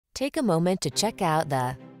Take a moment to check out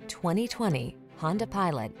the 2020 Honda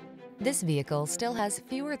Pilot. This vehicle still has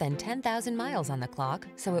fewer than 10,000 miles on the clock,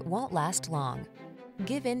 so it won't last long.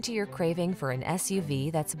 Give in to your craving for an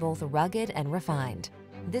SUV that's both rugged and refined.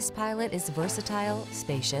 This Pilot is versatile,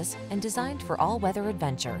 spacious, and designed for all-weather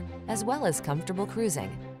adventure, as well as comfortable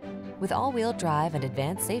cruising. With all-wheel drive and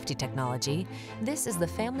advanced safety technology, this is the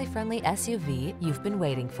family-friendly SUV you've been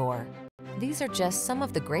waiting for. These are just some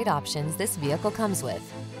of the great options this vehicle comes with: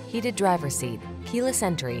 heated driver's seat, keyless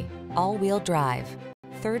entry, all-wheel drive,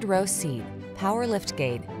 third row seat, power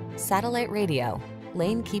liftgate, satellite radio,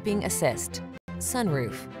 lane keeping assist,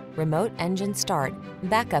 sunroof, remote engine start,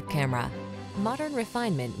 backup camera. Modern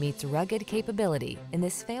refinement meets rugged capability in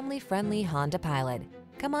this family-friendly Honda Pilot.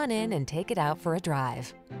 Come on in and take it out for a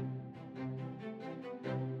drive.